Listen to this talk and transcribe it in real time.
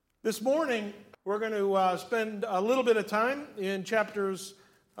This morning, we're going to spend a little bit of time in chapters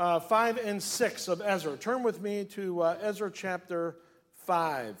 5 and 6 of Ezra. Turn with me to Ezra chapter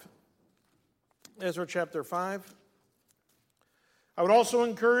 5. Ezra chapter 5. I would also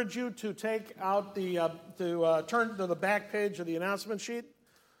encourage you to take out turn to the back page of the announcement sheet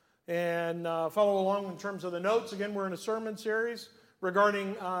and follow along in terms of the notes. Again, we're in a sermon series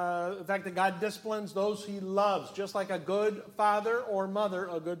regarding the fact that God disciplines those he loves. Just like a good father or mother,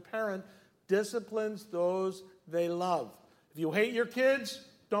 a good parent, disciplines those they love. If you hate your kids,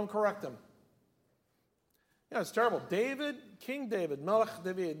 don't correct them. Yeah, it's terrible. King David, Melech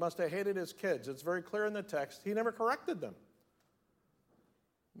David, must have hated his kids. It's very clear in the text. He never corrected them.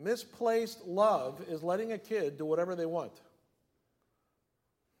 Misplaced love is letting a kid do whatever they want.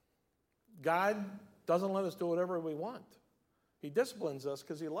 God doesn't let us do whatever we want. He disciplines us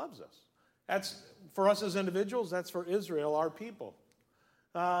because he loves us. That's for us as individuals. That's for Israel, our people.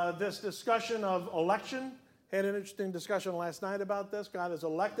 This discussion of election, had an interesting discussion last night about this. God has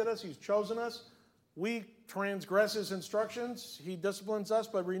elected us. He's chosen us. We transgress his instructions. He disciplines us,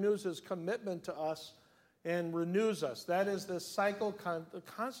 but renews his commitment to us and renews us. That is the cycle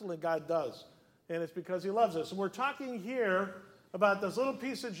constantly God does, and it's because he loves us. And we're talking here about this little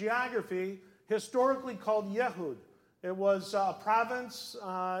piece of geography historically called Yehud. It was a province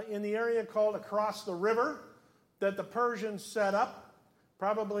in the area called across the river that the Persians set up.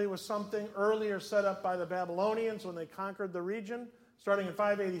 Probably was something earlier set up by the Babylonians when they conquered the region, starting in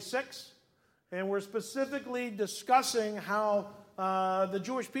 586. And we're specifically discussing how the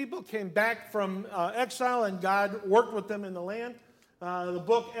Jewish people came back from exile and God worked with them in the land. The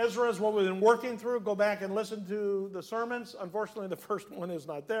book Ezra is what we've been working through. Go back and listen to the sermons. Unfortunately, the first one is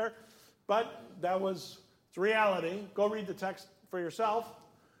not there, but it's reality. Go read the text for yourself.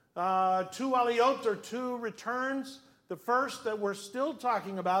 Two aliyot, or two returns. The first that we're still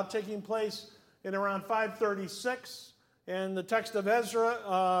talking about, taking place in around 536. And the text of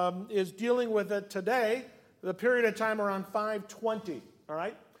Ezra is dealing with it today, the period of time around 520. All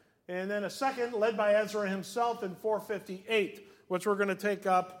right? And then a second, led by Ezra himself in 458, which we're going to take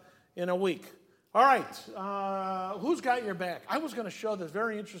up in a week. All right, who's got your back? I was going to show this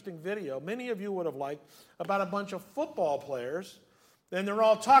very interesting video, many of you would have liked, about a bunch of football players, and they're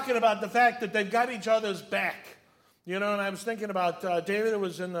all talking about the fact that they've got each other's back. You know, and I was thinking about David, who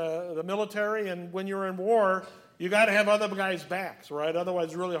was in the military, and when you're in war, you got to have other guys' backs, right? Otherwise,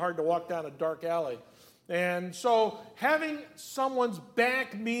 it's really hard to walk down a dark alley. And so having someone's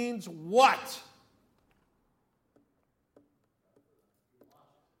back means what?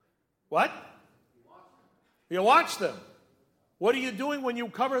 What? You watch them. What are you doing when you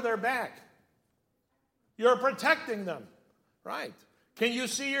cover their back? You're protecting them, right? Can you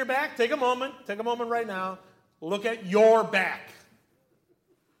see your back? Take a moment right now. Look at your back.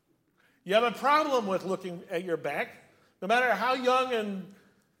 You have a problem with looking at your back. No matter how young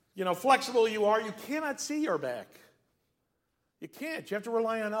and flexible you are, you cannot see your back. You can't. You have to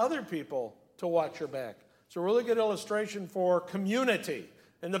rely on other people to watch your back. It's a really good illustration for community.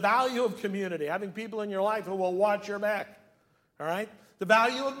 And the value of community, having people in your life who will watch your back, all right? The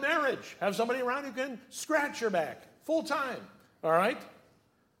value of marriage, have somebody around who can scratch your back full time, all right?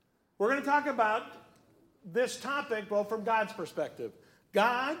 We're going to talk about this topic, well, from God's perspective.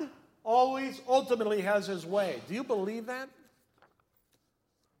 God always ultimately has his way. Do you believe that?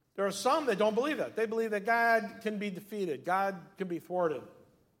 There are some that don't believe that. They believe that God can be defeated. God can be thwarted.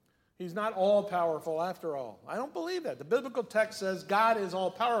 He's not all-powerful after all. I don't believe that. The biblical text says God is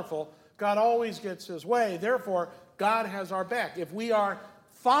all-powerful. God always gets his way. Therefore, God has our back. If we are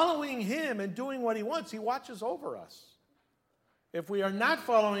following him and doing what he wants, he watches over us. If we are not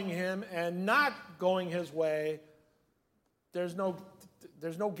following him and not going his way, there's no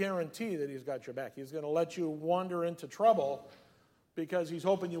guarantee that he's got your back. He's going to let you wander into trouble because he's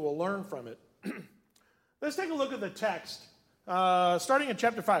hoping you will learn from it. Let's take a look at the text. Starting in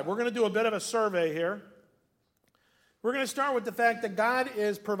chapter 5, we're going to do a bit of a survey here. We're going to start with the fact that God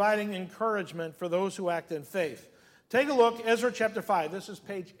is providing encouragement for those who act in faith. Take a look, Ezra chapter 5. This is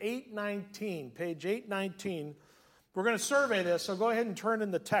page 819. Page 819. We're going to survey this, so go ahead and turn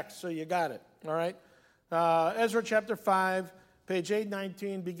in the text so you got it. All right? Ezra chapter 5, page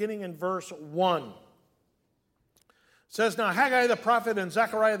 819, beginning in verse 1. It says, Now Haggai the prophet and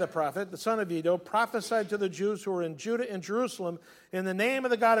Zechariah the prophet, the son of Iddo, prophesied to the Jews who were in Judah and Jerusalem in the name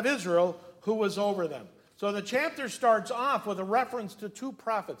of the God of Israel, who was over them. So the chapter starts off with a reference to two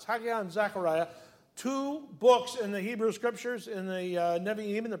prophets, Haggai and Zechariah, two books in the Hebrew Scriptures, in the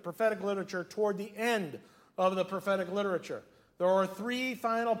Nevi'im, in the prophetic literature, toward the end of the prophetic literature. There are three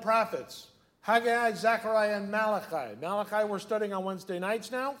final prophets Haggai, Zechariah, and Malachi. Malachi we're studying on Wednesday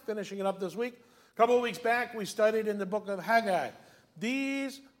nights now, finishing it up this week. A couple of weeks back, we studied in the book of Haggai.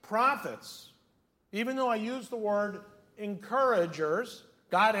 These prophets, even though I use the word encouragers,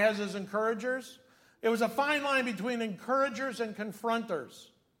 God has his encouragers. It was a fine line between encouragers and confronters.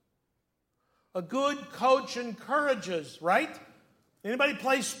 A good coach encourages, right? Anybody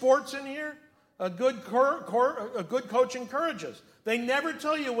play sports in here? A good coach encourages. They never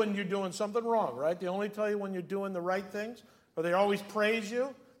tell you when you're doing something wrong, right? They only tell you when you're doing the right things. Or they always praise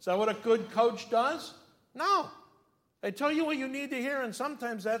you. Is that what a good coach does? No. They tell you what you need to hear, and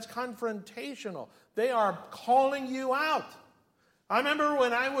sometimes that's confrontational. They are calling you out. I remember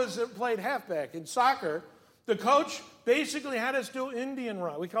when I played halfback in soccer, the coach basically had us do Indian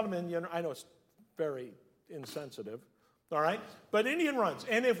run. We call them Indian. I know it's very insensitive, all right? But Indian runs.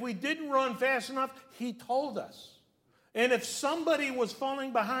 And if we didn't run fast enough, he told us. And if somebody was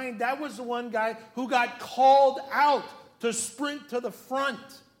falling behind, that was the one guy who got called out to sprint to the front.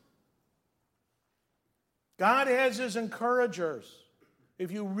 God has his encouragers.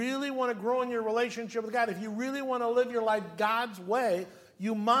 If you really want to grow in your relationship with God, if you really want to live your life God's way,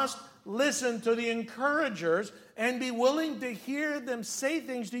 you must listen to the encouragers and be willing to hear them say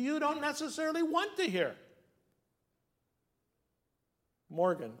things that you don't necessarily want to hear.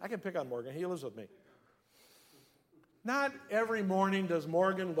 Morgan. I can pick on Morgan. He lives with me. Not every morning does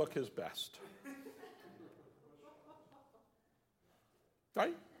Morgan look his best.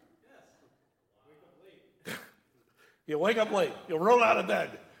 Right? He'll wake up late. He'll roll out of bed.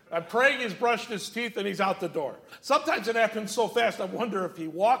 I'm praying he's brushed his teeth and he's out the door. Sometimes it happens so fast I wonder if he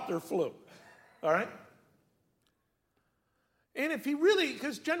walked or flew. All right? And if he really,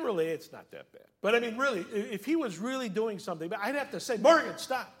 because generally it's not that bad. But I mean, really, if he was really doing something, I'd have to say, Morgan,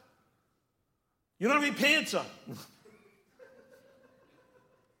 stop. You don't have any pants on.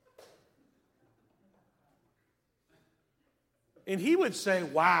 And he would say,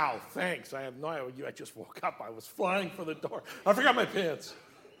 wow, thanks. I have no idea. I just woke up. I was flying for the door. I forgot my pants.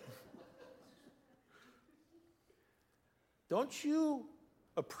 Don't you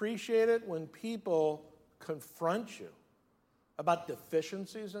appreciate it when people confront you about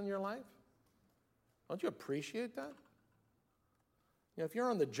deficiencies in your life? Don't you appreciate that? You know, if you're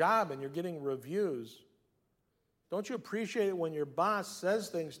on the job and you're getting reviews, don't you appreciate it when your boss says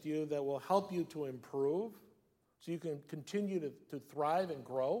things to you that will help you to improve? So you can continue to thrive and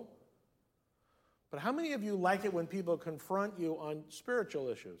grow. But how many of you like it when people confront you on spiritual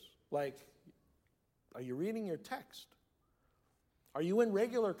issues? Like, are you reading your text? Are you in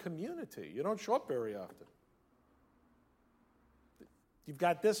regular community? You don't show up very often. You've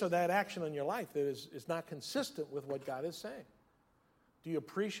got this or that action in your life that is not consistent with what God is saying. Do you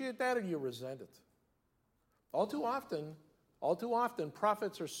appreciate that or do you resent it? All too often,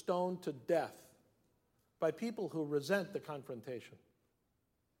 prophets are stoned to death by people who resent the confrontation.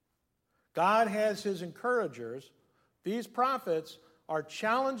 God has his encouragers. These prophets are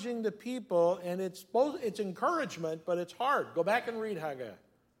challenging the people, and it's encouragement, but it's hard. Go back and read Haggai.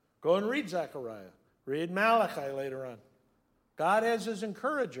 Go and read Zechariah. Read Malachi later on. God has his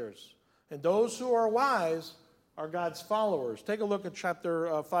encouragers, and those who are wise are God's followers. Take a look at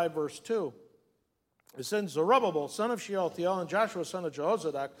chapter 5, verse 2. It says, Zerubbabel, son of Shealtiel, and Joshua, son of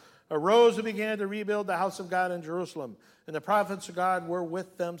Jehozadak, arose and began to rebuild the house of God in Jerusalem. And the prophets of God were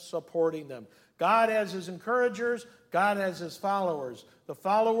with them, supporting them. God has his encouragers. God has his followers. The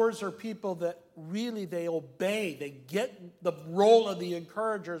followers are people that really, they obey. They get the role of the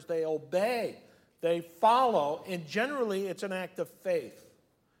encouragers. They obey. They follow. And generally, it's an act of faith.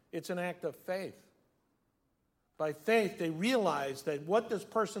 It's an act of faith. By faith, they realize that what this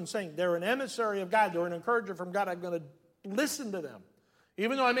person's saying, they're an emissary of God. They're an encourager from God. I'm going to listen to them,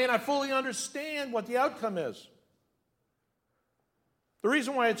 even though I may not fully understand what the outcome is. The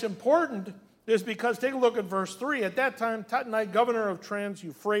reason why it's important is because, take a look at verse 3. At that time, Tattenai, governor of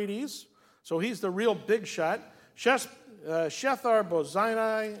Trans-Euphrates, so he's the real big shot,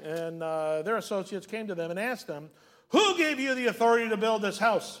 Shethar-Bozenai and their associates came to them and asked them, who gave you the authority to build this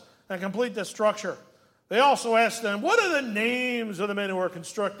house and complete this structure? They also asked them, what are the names of the men who are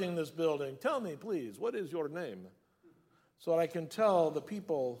constructing this building? Tell me, please, what is your name? So that I can tell the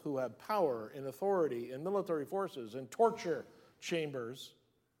people who have power and authority in military forces and torture chambers.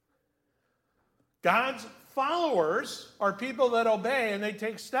 God's followers are people that obey, and they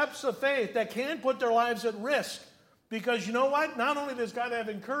take steps of faith that can put their lives at risk. Because you know what? Not only does God have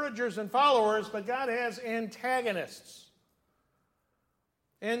encouragers and followers, but God has antagonists.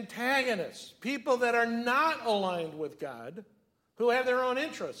 Antagonists, people that are not aligned with God, who have their own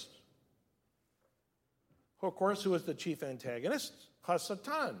interests. Of course, who is the chief antagonist?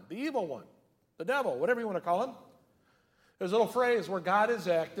 Hasatan, the evil one. the devil, whatever you want to call him. There's a little phrase where God is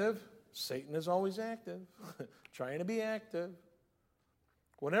active, Satan is always active, trying to be active.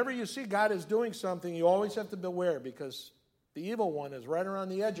 Whenever you see God is doing something, you always have to beware because the evil one is right around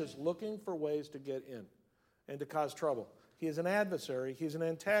the edges looking for ways to get in and to cause trouble. He is an adversary. He's an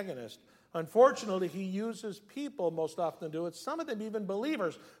antagonist. Unfortunately, he uses people most often to do it, some of them even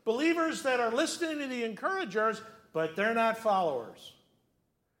believers. Believers that are listening to the encouragers, but they're not followers.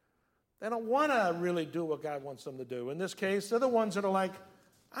 They don't want to really do what God wants them to do. In this case, they're the ones that are like,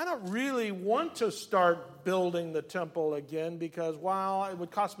 I don't really want to start building the temple again because, well, it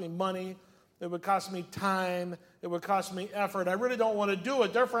would cost me money, it would cost me time, it would cost me effort. I really don't want to do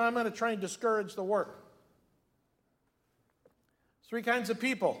it. Therefore, I'm going to try and discourage the work. 3 kinds of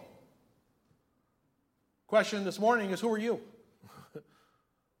people. Question this morning is, who are you?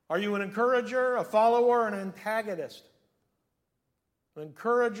 Are you an encourager, a follower, an antagonist? An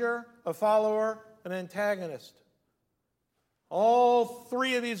encourager, a follower, an antagonist. All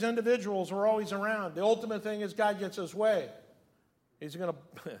 3 of these individuals are always around. The ultimate thing is God gets his way. Is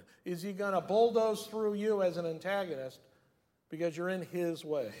he going to bulldoze through you as an antagonist because you're in his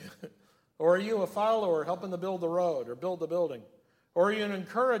way? Or are you a follower helping to build the road or build the building? Or are you an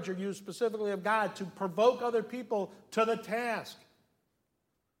encourager used specifically of God to provoke other people to the task?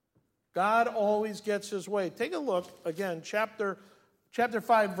 God always gets his way. Take a look, again, chapter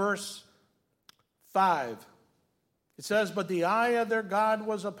 5, verse 5. It says, but the eye of their God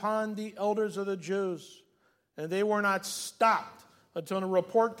was upon the elders of the Jews, and they were not stopped until a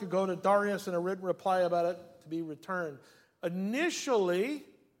report could go to Darius and a written reply about it to be returned. Initially,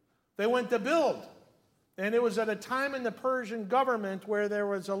 they went to build. And it was at a time in the Persian government where there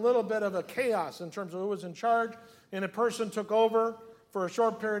was a little bit of a chaos in terms of who was in charge, and a person took over for a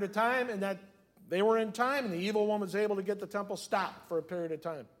short period of time, and that they were in time, and the evil one was able to get the temple stopped for a period of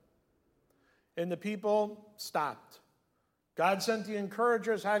time. And the people stopped. God sent the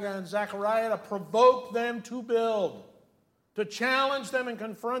encouragers, Haggai and Zechariah, to provoke them to build, to challenge them and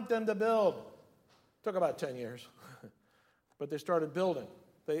confront them to build. It took about 10 years, but they started building.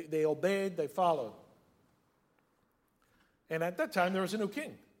 They obeyed, they followed. And at that time, there was a new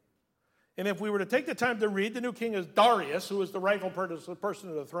king. And if we were to take the time to read, the new king is Darius, who is the rightful person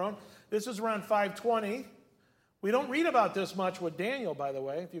to the throne. This is around 520. We don't read about this much with Daniel, by the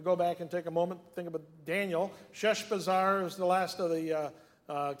way. If you go back and take a moment, think about Daniel. Sheshbazzar is the last of the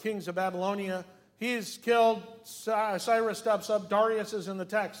kings of Babylonia. He's killed. Cyrus steps up. Darius is in the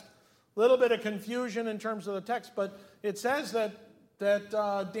text. A little bit of confusion in terms of the text, but it says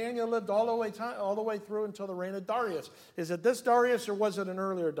that Daniel lived all the way through until the reign of Darius. Is it this Darius or was it an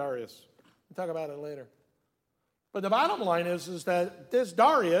earlier Darius? We'll talk about it later. But the bottom line is that this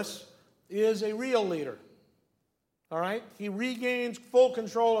Darius is a real leader. All right? He regains full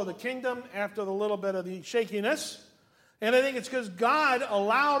control of the kingdom after the little bit of the shakiness. And I think it's because God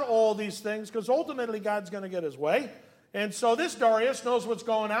allowed all these things, because ultimately God's going to get his way. And so this Darius knows what's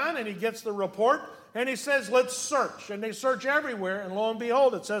going on, and he gets the report. And he says, let's search. And they search everywhere. And lo and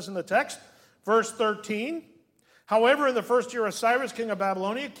behold, it says in the text, verse 13, however, in the first year of Cyrus, king of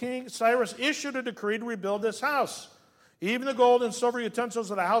Babylonia, King Cyrus issued a decree to rebuild this house. Even the gold and silver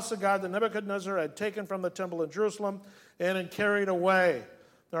utensils of the house of God that Nebuchadnezzar had taken from the temple in Jerusalem and had carried away.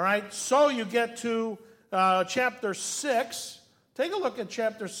 All right, so you get to chapter 6. Take a look at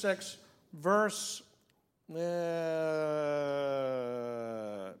chapter 6, verse 3.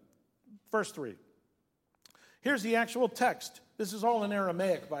 Here's the actual text. This is all in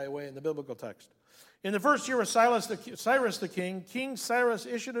Aramaic, by the way, in the biblical text. In the first year of Cyrus the king, King Cyrus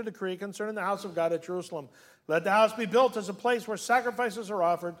issued a decree concerning the house of God at Jerusalem. Let the house be built as a place where sacrifices are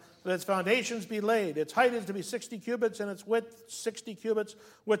offered, let its foundations be laid. Its height is to be 60 cubits, and its width 60 cubits,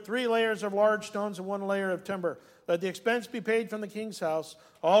 with 3 layers of large stones and 1 layer of timber. Let the expense be paid from the king's house.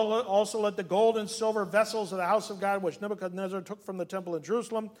 Also let the gold and silver vessels of the house of God, which Nebuchadnezzar took from the temple in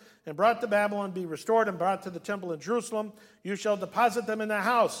Jerusalem and brought to Babylon, be restored and brought to the temple in Jerusalem. You shall deposit them in the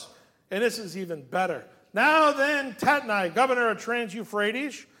house. And this is even better. Now then, Tatnai, governor of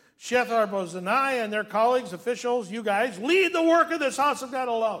Trans-Euphrates, Shethar-Bozenai, and their colleagues, officials, you guys, lead the work of this house of God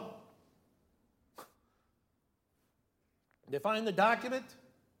alone. They find the document,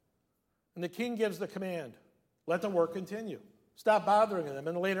 and the king gives the command. Let the work continue. Stop bothering them.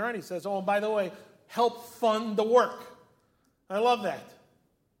 And later on he says, oh, and by the way, help fund the work. I love that.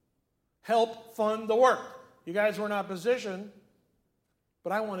 Help fund the work. You guys were in opposition,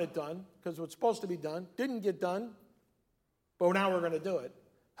 but I want it done because what's supposed to be done didn't get done, but now we're going to do it.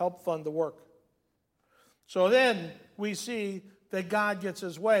 Help fund the work. So then we see that God gets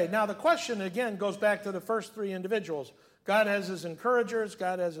his way. Now the question again goes back to the first 3 individuals. God has his encouragers,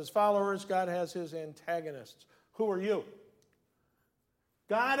 God has his followers, God has his antagonists. Who are you?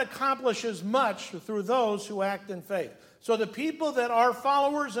 God accomplishes much through those who act in faith. So the people that are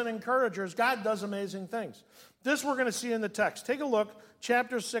followers and encouragers, God does amazing things. This we're going to see in the text. Take a look,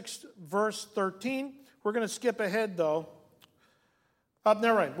 chapter 6, verse 13. We're going to skip ahead, though.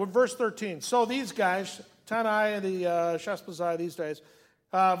 Verse 13. So these guys, Tanai and the Shespazai these days,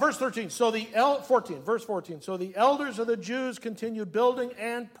 verse 13. Verse 14. So the elders of the Jews continued building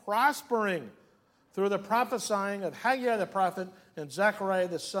and prospering through the prophesying of Haggai the prophet and Zechariah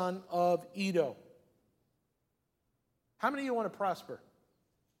the son of Iddo. How many of you want to prosper?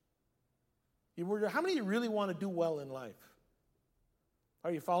 How many of you really want to do well in life?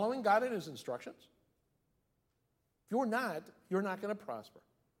 Are you following God in his instructions? If you're not going to prosper.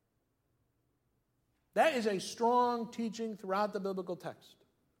 That is a strong teaching throughout the biblical text.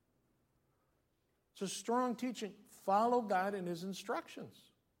 It's a strong teaching. Follow God in his instructions.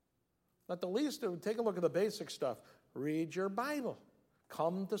 Not the least of, take a look at the basic stuff. Read your Bible.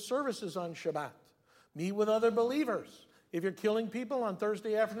 Come to services on Shabbat. Meet with other believers. If you're killing people on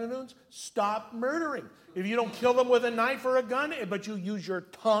Thursday afternoons, stop murdering. If you don't kill them with a knife or a gun, but you use your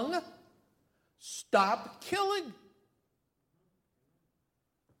tongue, stop killing.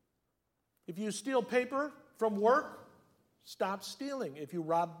 If you steal paper from work, stop stealing. If you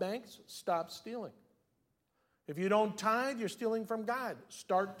rob banks, stop stealing. If you don't tithe, you're stealing from God.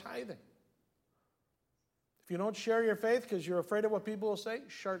 Start tithing. If you don't share your faith because you're afraid of what people will say,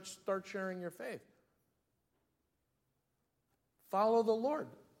 start sharing your faith. Follow the Lord.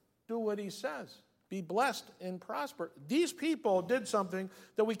 Do what he says. Be blessed and prosper. These people did something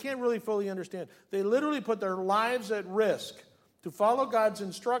that we can't really fully understand. They literally put their lives at risk to follow God's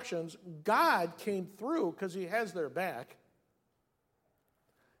instructions. God came through because he has their back.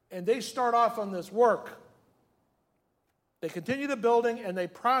 And they start off on this work. They continue the building and they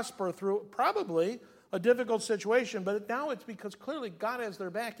prosper through probably a difficult situation, but now it's because clearly God has their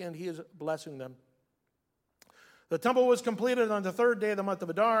back and he is blessing them. The temple was completed on the 3rd day of the month of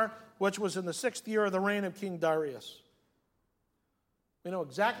Adar, which was in the 6th year of the reign of King Darius. We know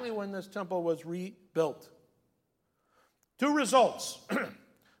exactly when this temple was rebuilt. 2 results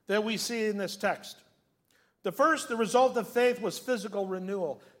that we see in this text. The first, the result of faith, was physical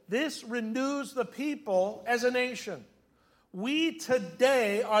renewal. This renews the people as a nation. We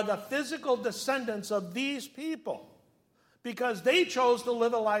today are the physical descendants of these people because they chose to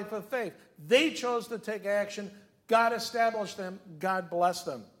live a life of faith. They chose to take action. God established them. God blessed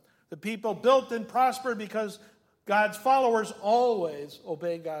them. The people built and prospered because God's followers always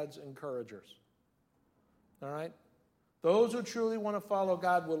obey God's encouragers. All right? Those who truly want to follow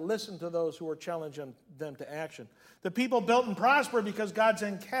God will listen to those who are challenging them to action. The people built and prospered because God's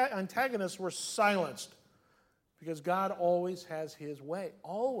antagonists were silenced. Because God always has his way.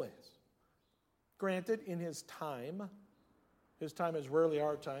 Always. Granted, in his time. His time is rarely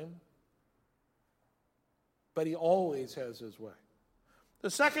our time. But he always has his way. The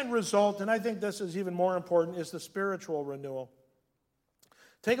second result, and I think this is even more important, is the spiritual renewal.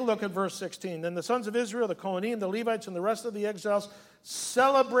 Take a look at verse 16. Then the sons of Israel, the Kohanim, the Levites, and the rest of the exiles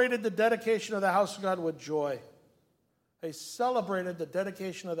celebrated the dedication of the house of God with joy. They celebrated the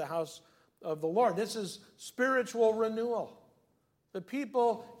dedication of the house of the Lord. This is spiritual renewal. The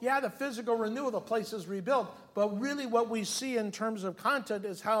people, the physical renewal, the place is rebuilt, but really what we see in terms of content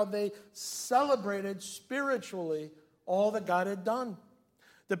is how they celebrated spiritually all that God had done.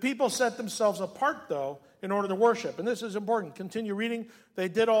 The people set themselves apart, though, in order to worship. And this is important. Continue reading. They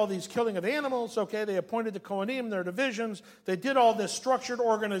did all these killing of animals, okay? They appointed the Kohanim, their divisions. They did all this structured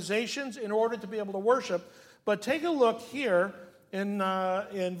organizations in order to be able to worship. But take a look here in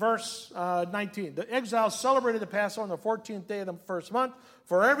verse 19. The exiles celebrated the Passover on the 14th day of the first month.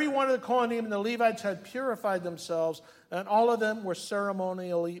 For every one of the Kohanim and the Levites had purified themselves, and all of them were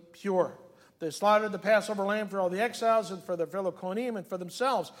ceremonially pure. They slaughtered the Passover lamb for all the exiles and for their fellow Kohanim and for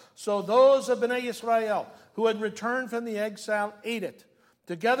themselves. So those of Bnei Yisrael who had returned from the exile ate it,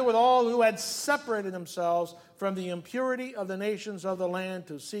 together with all who had separated themselves from the impurity of the nations of the land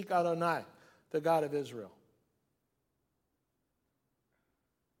to seek Adonai, the God of Israel.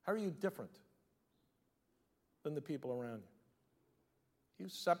 How are you different than the people around you? You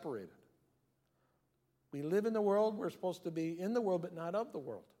separated. We live in the world. We're supposed to be in the world, but not of the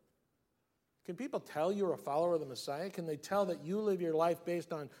world. Can people tell you're a follower of the Messiah? Can they tell that you live your life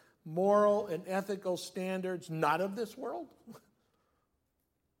based on moral and ethical standards not of this world?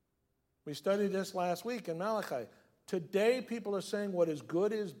 We studied this last week in Malachi. Today, people are saying what is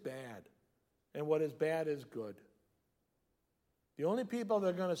good is bad, and what is bad is good. The only people that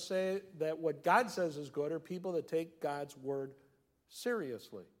are going to say that what God says is good are people that take God's word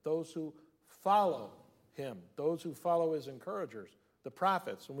seriously. Those who follow him, those who follow his encouragers, the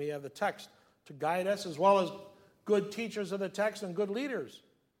prophets. And we have the text to guide us, as well as good teachers of the text and good leaders.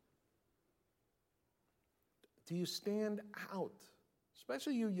 Do you stand out?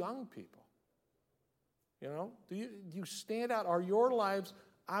 Especially you young people. You know, do you stand out? Are your lives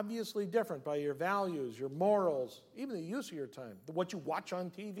obviously different by your values, your morals, even the use of your time, what you watch on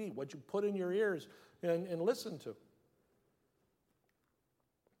TV, what you put in your ears and listen to?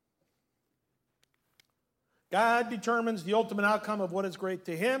 God determines the ultimate outcome of what is great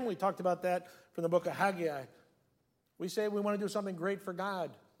to him. We talked about that from the book of Haggai. We say we want to do something great for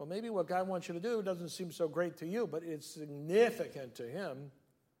God. Well, maybe what God wants you to do doesn't seem so great to you, but it's significant to him.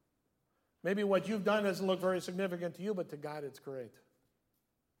 Maybe what you've done doesn't look very significant to you, but to God it's great.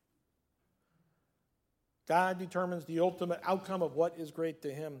 God determines the ultimate outcome of what is great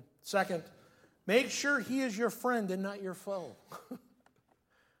to him. Second, make sure he is your friend and not your foe.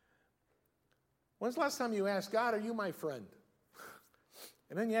 When's the last time you asked God, are you my friend?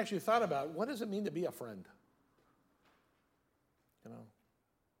 And then you actually thought about, what does it mean to be a friend? You know,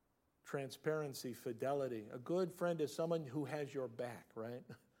 transparency, fidelity. A good friend is someone who has your back, right?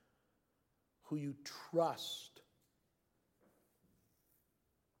 Who you trust.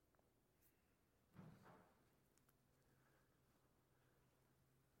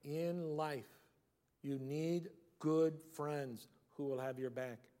 In life, you need good friends who will have your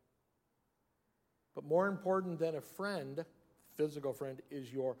back. But more important than a friend, physical friend,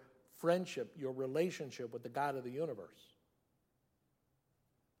 is your friendship, your relationship with the God of the universe.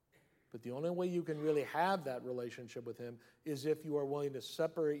 But the only way you can really have that relationship with him is if you are willing to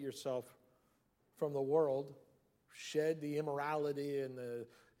separate yourself from the world, shed the immorality and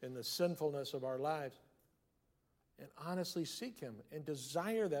the sinfulness of our lives, and honestly seek him and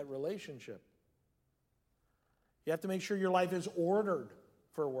desire that relationship. You have to make sure your life is ordered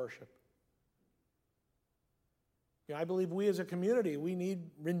for worship. You know, I believe we as a community, we need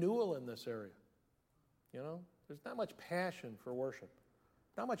renewal in this area. You know, there's not much passion for worship.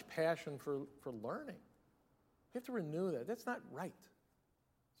 Not much passion for learning. We have to renew that. That's not right.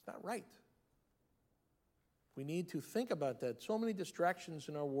 It's not right. We need to think about that. So many distractions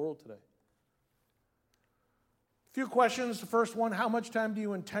in our world today. A few questions. The first one, how much time do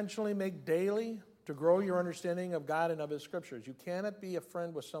you intentionally make daily to grow your understanding of God and of his scriptures? You cannot be a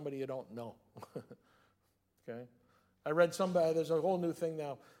friend with somebody you don't know. Okay? I read there's a whole new thing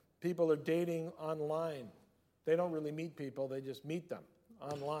now. People are dating online. They don't really meet people, they just meet them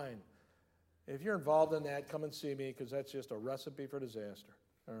online. If you're involved in that, come and see me, because that's just a recipe for disaster.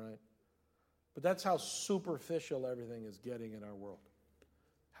 All right? But that's how superficial everything is getting in our world.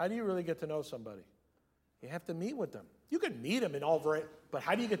 How do you really get to know somebody? You have to meet with them. You can meet them in all variety, but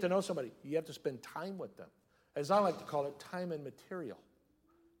how do you get to know somebody? You have to spend time with them. As I like to call it, time and material.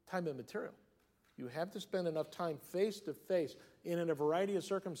 Time and material. You have to spend enough time face to face in a variety of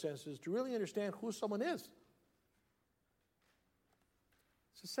circumstances to really understand who someone is.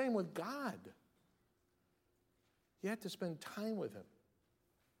 It's the same with God. You have to spend time with him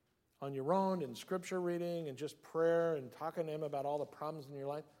on your own in scripture reading and just prayer and talking to him about all the problems in your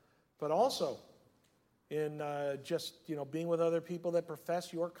life, but also in being with other people that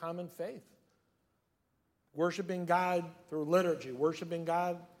profess your common faith. Worshiping God through liturgy, worshiping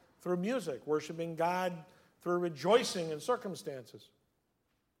God through music, worshiping God through rejoicing in circumstances.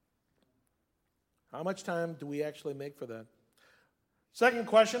 How much time do we actually make for that? Second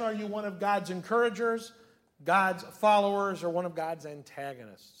question, are you one of God's encouragers, God's followers, or one of God's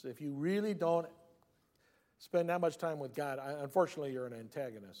antagonists? If you really don't spend that much time with God, unfortunately, you're an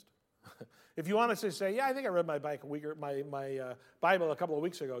antagonist. If you honestly say, yeah, I think I read my Bible a couple of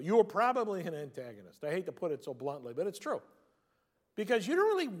weeks ago, you are probably an antagonist. I hate to put it so bluntly, but it's true. Because you don't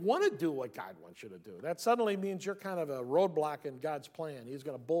really want to do what God wants you to do. That suddenly means you're kind of a roadblock in God's plan. He's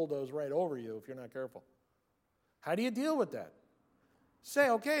going to bulldoze right over you if you're not careful. How do you deal with that? Say,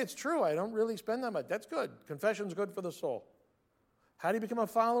 okay, it's true. I don't really spend that much. That's good. Confession's good for the soul. How do you become a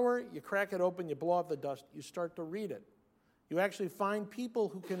follower? You crack it open, you blow off the dust, you start to read it. You actually find people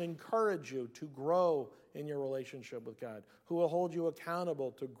who can encourage you to grow in your relationship with God, who will hold you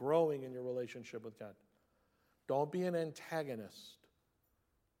accountable to growing in your relationship with God. Don't be an antagonist.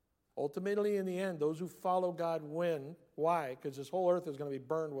 Ultimately, in the end, those who follow God win. Why? Because this whole earth is going to be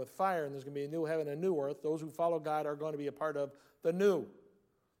burned with fire, and there's going to be a new heaven and a new earth. Those who follow God are going to be a part of the new.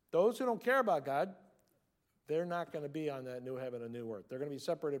 Those who don't care about God, they're not going to be on that new heaven and new earth. They're going to be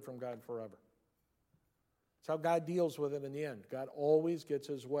separated from God forever. That's how God deals with it in the end. God always gets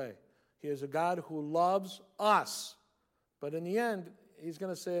his way. He is a God who loves us, But in the end, he's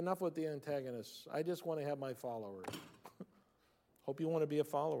going to say, enough with the antagonists. I just want to have my followers. Hope you want to be a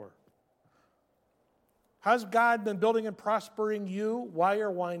follower. Has God been building and prospering you? Why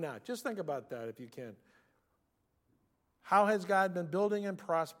or why not? Just think about that if you can. How has God been building and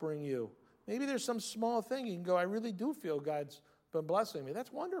prospering you? Maybe there's some small thing you can go, I really do feel God's been blessing me.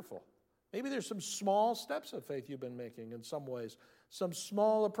 That's wonderful. Maybe there's some small steps of faith you've been making in some ways, some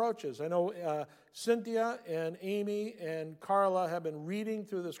small approaches. I know Cynthia and Amy and Carla have been reading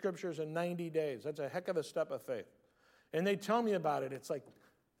through the scriptures in 90 days. That's a heck of a step of faith. And they tell me about it. It's like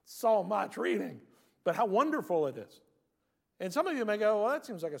so much reading, but how wonderful it is. And some of you may go, well, that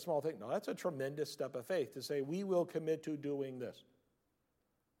seems like a small thing. No, that's a tremendous step of faith to say, we will commit to doing this.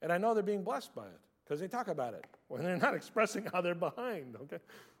 And I know they're being blessed by it because they talk about it when they're not expressing how they're behind, okay?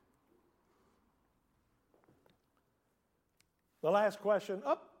 The last question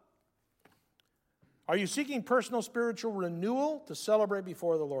up. Are you seeking personal spiritual renewal to celebrate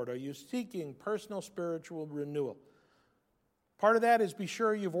before the Lord? Are you seeking personal spiritual renewal? Part of that is be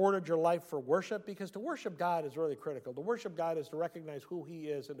sure you've ordered your life for worship, because to worship God is really critical. To worship God is to recognize who He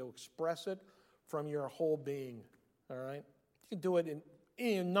is and to express it from your whole being, all right? You can do it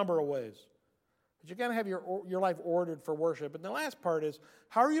in a number of ways. But you've got to have your life ordered for worship. And the last part is,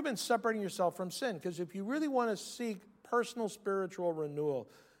 how have you been separating yourself from sin? Because if you really want to seek personal spiritual renewal,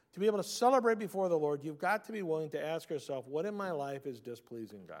 to be able to celebrate before the Lord, you've got to be willing to ask yourself, what in my life is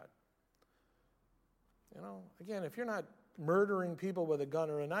displeasing God? You know, again, if you're not murdering people with a gun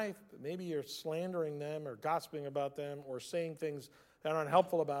or a knife, but maybe you're slandering them or gossiping about them or saying things that aren't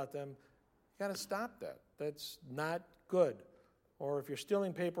helpful about them, you've got to stop that. That's not good. Or if you're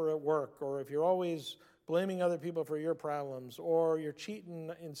stealing paper at work, or if you're always blaming other people for your problems, or you're cheating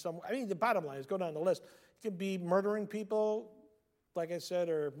in some way. I mean, the bottom line is, go down the list. You can be murdering people, like I said,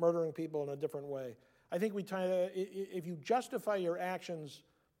 or murdering people in a different way. I think we try to, if you justify your actions,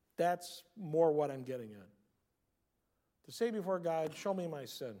 that's more what I'm getting at. To say before God, show me my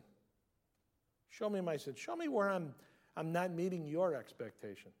sin. Show me my sin. Show me where I'm not meeting your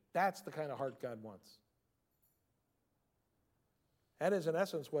expectation. That's the kind of heart God wants. That is, in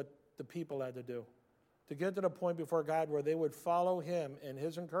essence, what the people had to do. To get to the point before God where they would follow Him and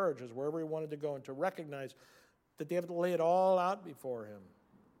His encouragements wherever He wanted to go, and to recognize that they have to lay it all out before Him.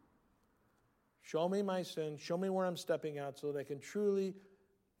 Show me my sin. Show me where I'm stepping out so that I can truly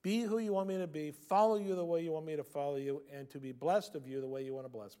be who you want me to be, follow you the way you want me to follow you, and to be blessed of you the way you want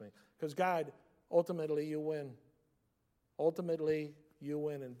to bless me. Because God, ultimately you win. Ultimately you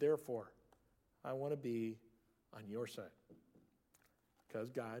win, and therefore I want to be on your side. Because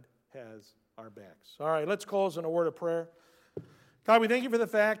God has our backs. All right, let's close in a word of prayer. God, we thank you for the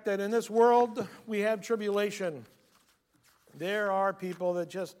fact that in this world we have tribulation. There are people that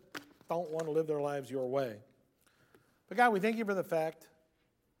just don't want to live their lives your way. But God, we thank you for the fact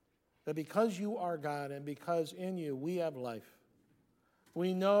that because you are God and because in you we have life,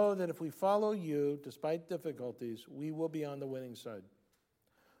 we know that if we follow you, despite difficulties, we will be on the winning side.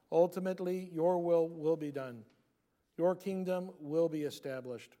 Ultimately, your will be done. Your kingdom will be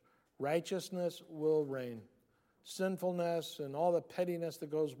established. Righteousness will reign. Sinfulness and all the pettiness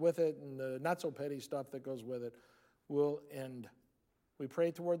that goes with it and the not-so-petty stuff that goes with it will end. We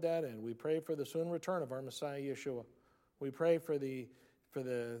pray toward that end. We pray for the soon return of our Messiah, Yeshua. We pray for the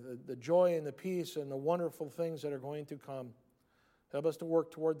joy and the peace and the wonderful things that are going to come. Help us to work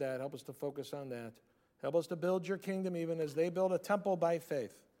toward that. Help us to focus on that. Help us to build your kingdom even as they build a temple by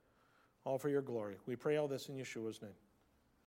faith, all for your glory. We pray all this in Yeshua's name.